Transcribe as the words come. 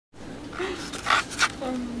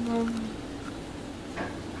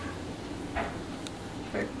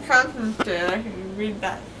listen to it, I can read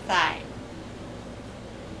that side.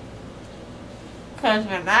 Because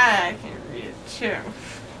with that, I can read it too.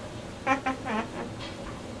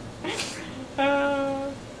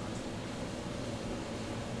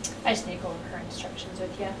 I just need to go over her instructions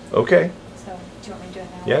with you. Okay. So, do you want me to do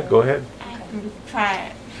it now? Yeah, go ahead. I can try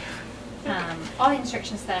it. All the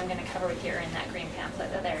instructions that I'm going to cover with you are in that green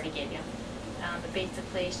pamphlet that I already gave you. But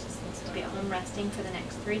basically, she just needs to be at home resting for the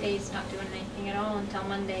next 3 days, not doing anything at all until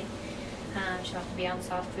Monday. She'll have to be on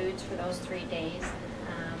soft foods for those 3 days.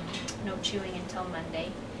 No chewing until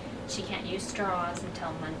Monday. She can't use straws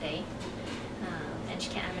until Monday. And she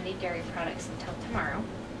can't have any dairy products until tomorrow.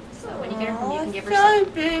 So when you get her home, you can give her some.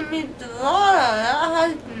 That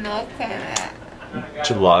has milk in it.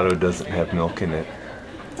 Gelato doesn't have milk in it.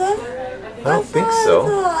 I don't think so.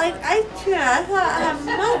 Like ice cream, I thought it had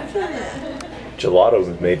milk in it. Gelato is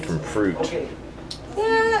made from fruit.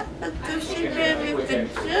 Yeah, but she gave me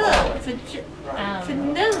vanilla.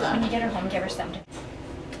 When you get her home, give her some.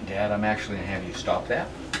 Dad, I'm actually going to have you stop that.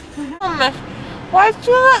 Why'd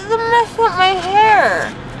you let them mess up my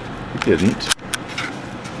hair? You didn't.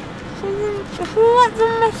 Who let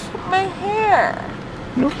them mess up my hair?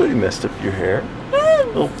 Nobody messed up your hair.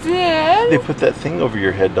 They did. They put that thing over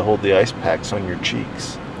your head to hold the ice packs on your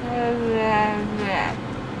cheeks.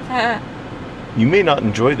 You may not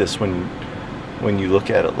enjoy this when you look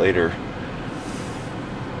at it later.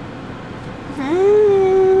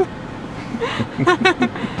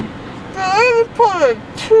 They put a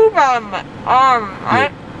tube on my arm.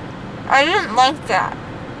 Yeah. I didn't like that.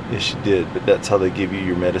 Yes, you did, but that's how they give you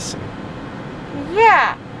your medicine.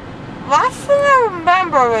 Yeah. Last thing I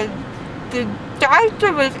remember was the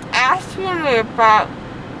doctor was asking me about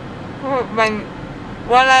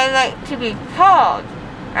what I like to be called.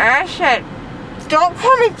 And I said, don't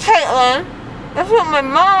call me Caitlin. That's what my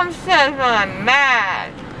mom says when I'm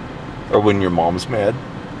mad. Or when your mom's mad.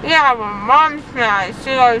 Yeah, when mom's mad.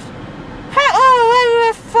 She goes, Caitlin, when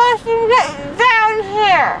you fucking get down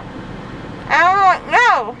here? And I'm like,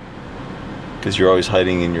 no. Because you're always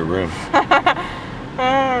hiding in your room.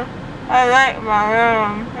 I like my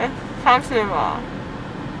room. It's comfortable.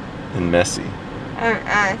 And messy. And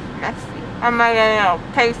it's messy. I'm like a little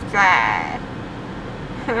pastry.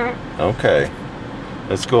 Okay.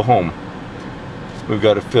 Let's go home. We've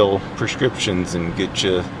got to fill prescriptions and get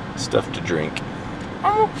you stuff to drink.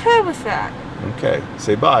 I'm okay with that. Okay.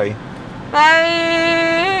 Say bye.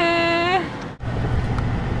 Bye.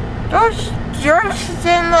 Those jerks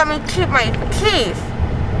didn't let me keep my teeth.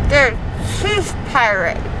 They're teeth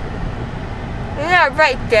pirate. You're not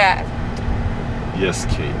right, Dad. Yes,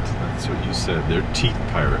 Kate. That's what you said. They're teeth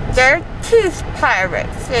pirates. They're teeth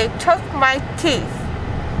pirates. They took my teeth.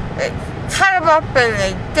 They cut them up and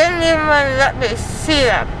they didn't even let me see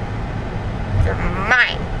them. They're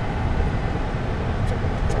mine.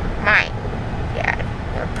 They're mine, Dad.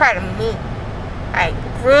 They're proud of me. I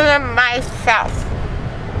grew them myself.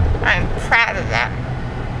 I'm proud of them.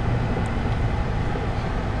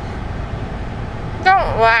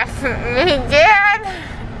 Don't laugh at me, Dad.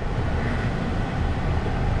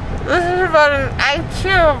 This is about an IQ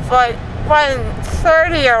of like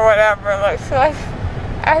 130 or whatever. Like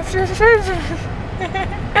after surgery.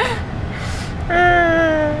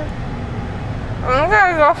 I'm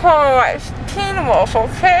gonna go home and watch Teen Wolf,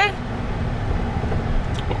 okay?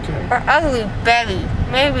 Okay. Or Ugly Betty.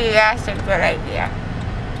 Maybe that's a good idea.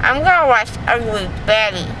 I'm gonna watch Ugly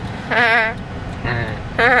Betty.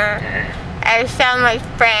 I sound like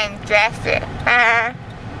Fran Drescher.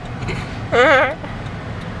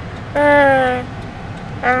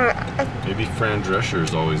 Maybe Fran Drescher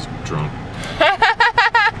is always drunk.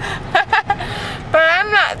 But I'm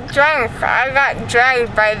not drunk. I got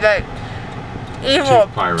dragged by the evil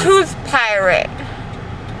tooth pirate.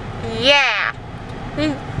 Yeah.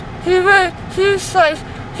 He's like,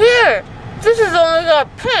 here, this is only a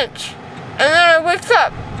pinch. And then I wake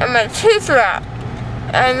up and my teeth are out.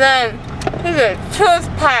 And then he's a tooth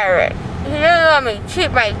pirate. He didn't let me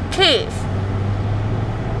keep my teeth.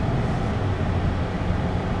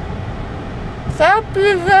 That would be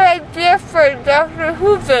a good idea for a Doctor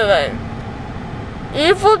Who villain.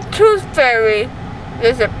 Evil Tooth Fairy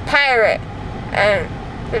is a pirate, and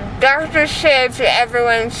the doctor shaves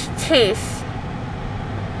everyone's teeth.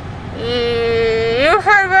 You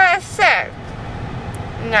heard what I said.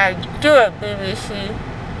 Now do it, BBC.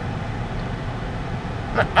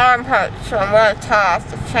 My arm hurts, so I'm going to turn off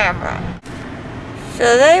the camera.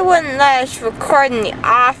 So they wouldn't let us record in the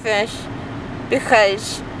office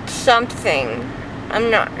because something. I'm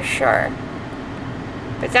not sure.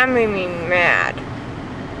 But that made me mad.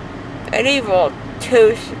 That evil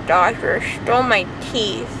tooth doctor stole my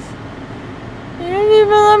teeth. You didn't even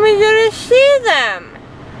let me get to see them.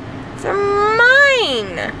 They're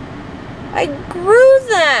mine. I grew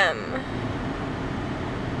them.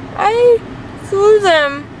 I grew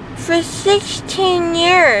them for 16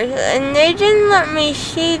 years and they didn't let me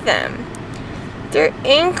see them. They're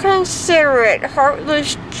inconsiderate,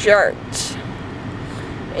 heartless jerks.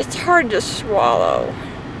 It's hard to swallow.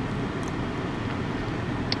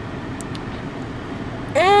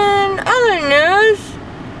 In other news,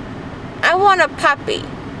 I want a puppy,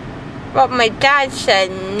 but my dad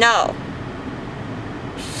said no.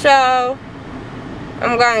 So,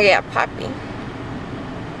 I'm gonna get a puppy.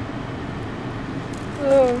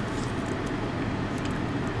 Ooh.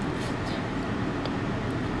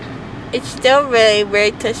 It's still really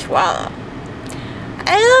weird to swallow.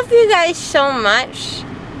 I love you guys so much.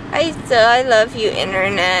 I love you,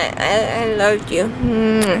 internet. I love you.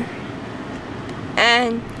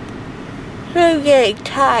 And I'm getting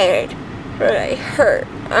tired, but I hurt.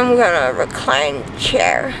 I'm gonna recline the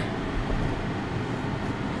chair.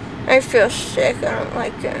 I feel sick. I don't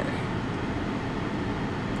like it.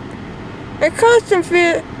 I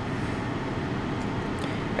constantly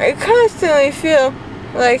feel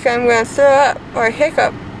like I'm gonna throw up or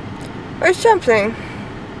hiccup or something.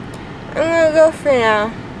 I'm gonna go for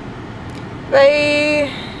now. Bye.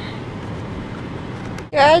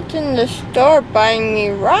 Dad's in the store buying me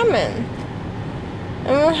ramen.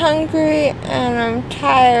 I'm hungry and I'm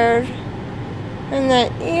tired. And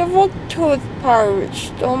that evil tooth pirate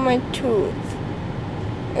stole my tooth.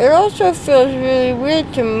 It also feels really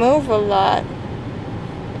weird to move a lot.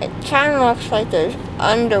 It kind of looks like there's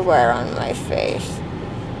underwear on my face.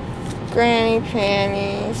 Granny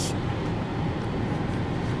panties.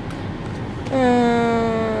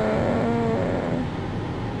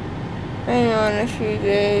 I know in a few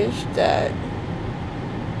days that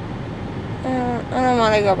I don't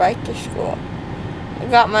want to go back to school. I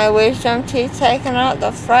got my wisdom teeth taken out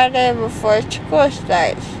the Friday before school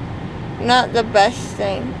starts. Not the best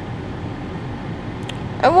thing.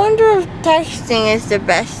 I wonder if texting is the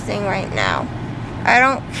best thing right now. I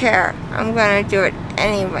don't care. I'm gonna do it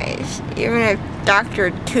anyways. Even if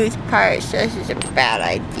Dr. Tooth Pirate says it's a bad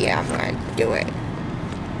idea, I'm gonna do it.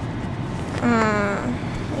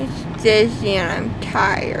 It's dizzy and I'm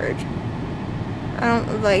tired. I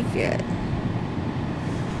don't like it.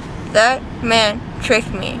 That man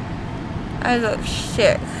tricked me. I look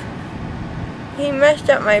sick. He messed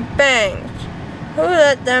up my bangs. Who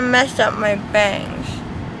let them mess up my bangs?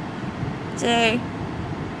 They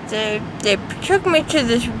took me to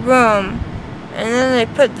this room and then they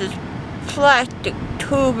put this plastic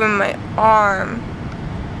tube in my arm.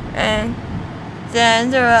 And then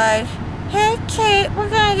they're like, "Hey Kate, we're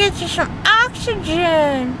gonna get you some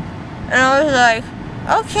oxygen." And I was like,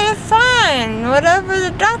 "Okay, fine, whatever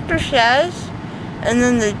the doctor says." And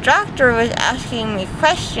then the doctor was asking me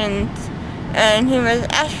questions, and he was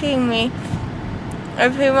asking me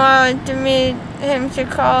if he wanted him to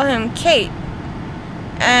call him Kate.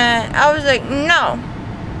 And I was like, "No,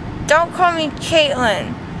 don't call me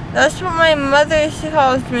Caitlin. That's what my mother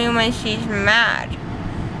calls me when she's mad.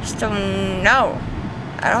 So no,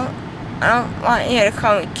 I don't want you to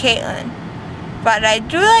call me Caitlin. But I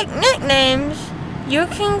do like nicknames. You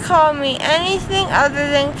can call me anything other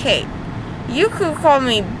than Kate. You could call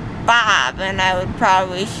me Bob and I would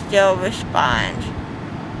probably still respond.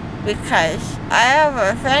 Because I have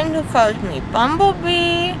a friend who calls me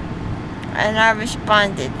Bumblebee and I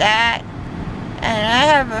respond to that. And I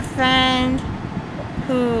have a friend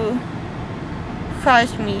who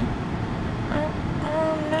calls me, I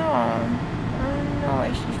don't know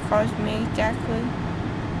what she calls me exactly.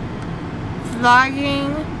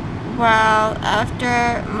 Vlogging well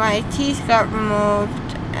after my teeth got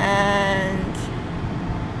removed and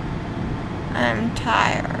I'm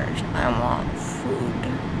tired. I want food.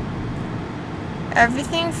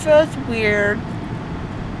 Everything feels weird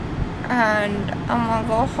and I'm gonna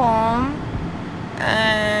go home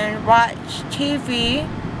and watch TV.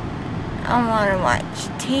 I wanna watch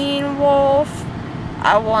Teen Wolf.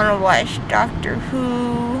 I wanna watch Doctor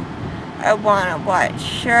Who. I wanna watch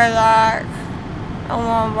Sherlock. I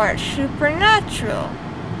wanna watch Supernatural.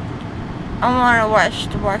 I wanna watch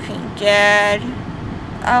The Walking Dead.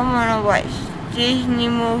 I wanna watch Disney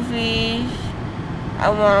movies. I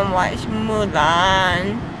wanna watch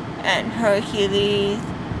Mulan and Hercules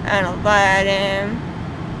and Aladdin.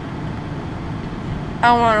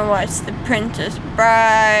 I wanna watch The Princess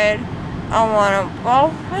Bride.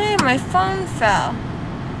 Hey, my phone fell.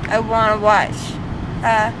 I wanna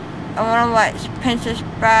watch Princess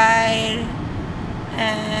Bride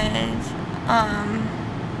and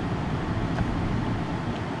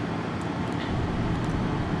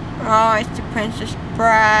Oh, it's The Princess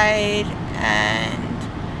Bride, and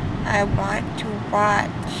I want to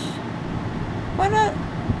watch. What else?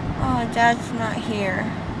 Oh, Dad's not here.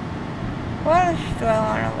 What else do I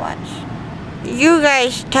want to watch? You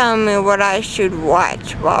guys tell me what I should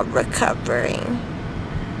watch while recovering.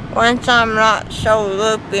 Once I'm not so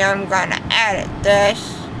loopy, I'm gonna edit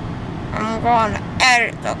this. I'm gonna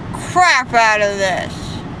edit the crap out of this.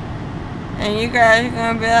 And you guys are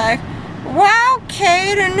gonna be like, wow,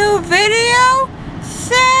 Kate, a new video?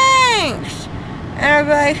 Thanks! And I'll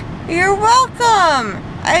be like, you're welcome!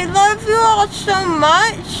 I love you all so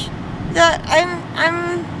much that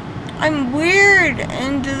I'm weird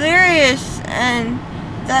and delirious, and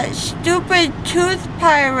that stupid tooth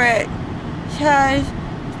pirate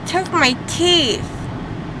took my teeth.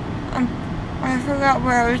 I forgot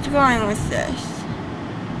where I was going with this.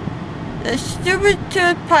 The stupid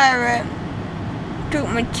tooth pirate took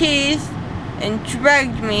my teeth and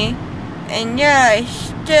dragged me, and yet I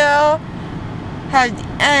still have the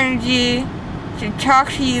energy to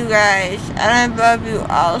talk to you guys, and I love you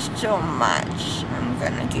all so much. I'm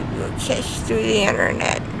gonna give you a kiss through the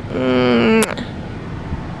internet.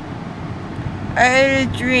 I had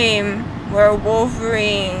a dream where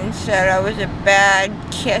Wolverine said I was a bad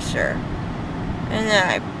kisser, and then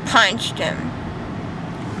I punched him.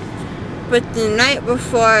 But the night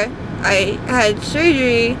before I had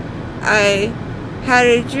surgery, I had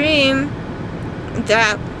a dream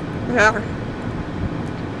that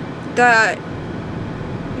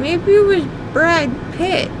maybe it was Brad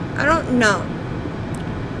Pitt, I don't know.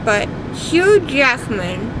 But Hugh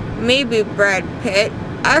Jackman, maybe Brad Pitt,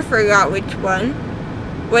 I forgot which one,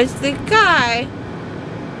 was the guy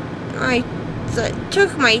that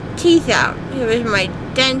took my teeth out. He was my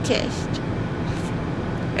dentist.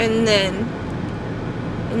 And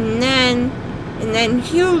then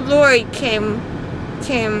Hugh Laurie came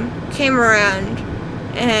around,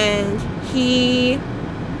 and he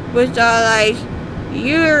was all like,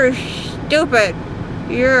 you're stupid,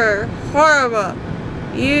 you're horrible,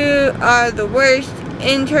 you are the worst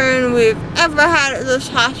intern we've ever had at this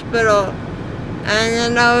hospital. And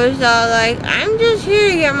then I was all like, I'm just here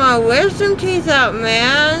to get my wisdom teeth out,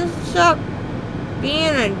 man. Stop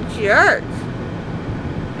being a jerk.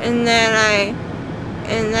 And then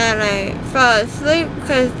I fell asleep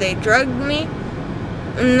because they drugged me.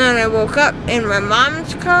 And then I woke up in my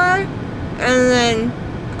mom's car, and then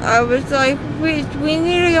I was like, we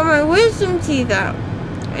need to get my wisdom teeth out.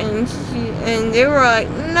 And they were like,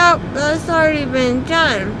 nope, that's already been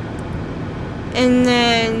done. And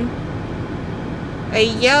then I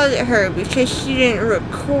yelled at her because she didn't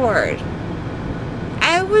record.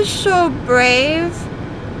 I was so brave.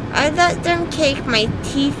 I let them take my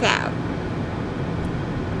teeth out.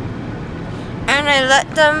 And I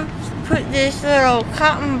let them put this little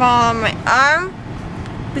cotton ball on my arm,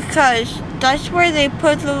 because that's where they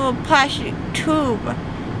put the little plastic tube.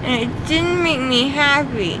 And it didn't make me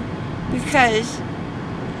happy, because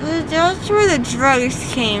that's where the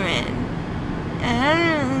drugs came in. And I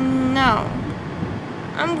don't know.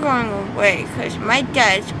 I'm going away because my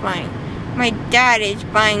dad is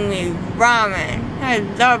buying me ramen. I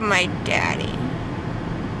love my daddy.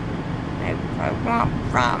 I want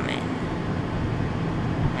ramen.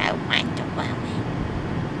 I want the ramen.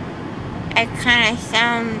 I kind of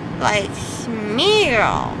sound like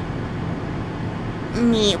Smeagol.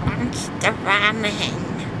 Me wants the ramen.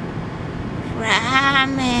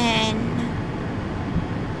 Ramen.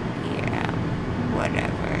 Yeah,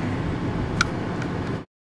 whatever.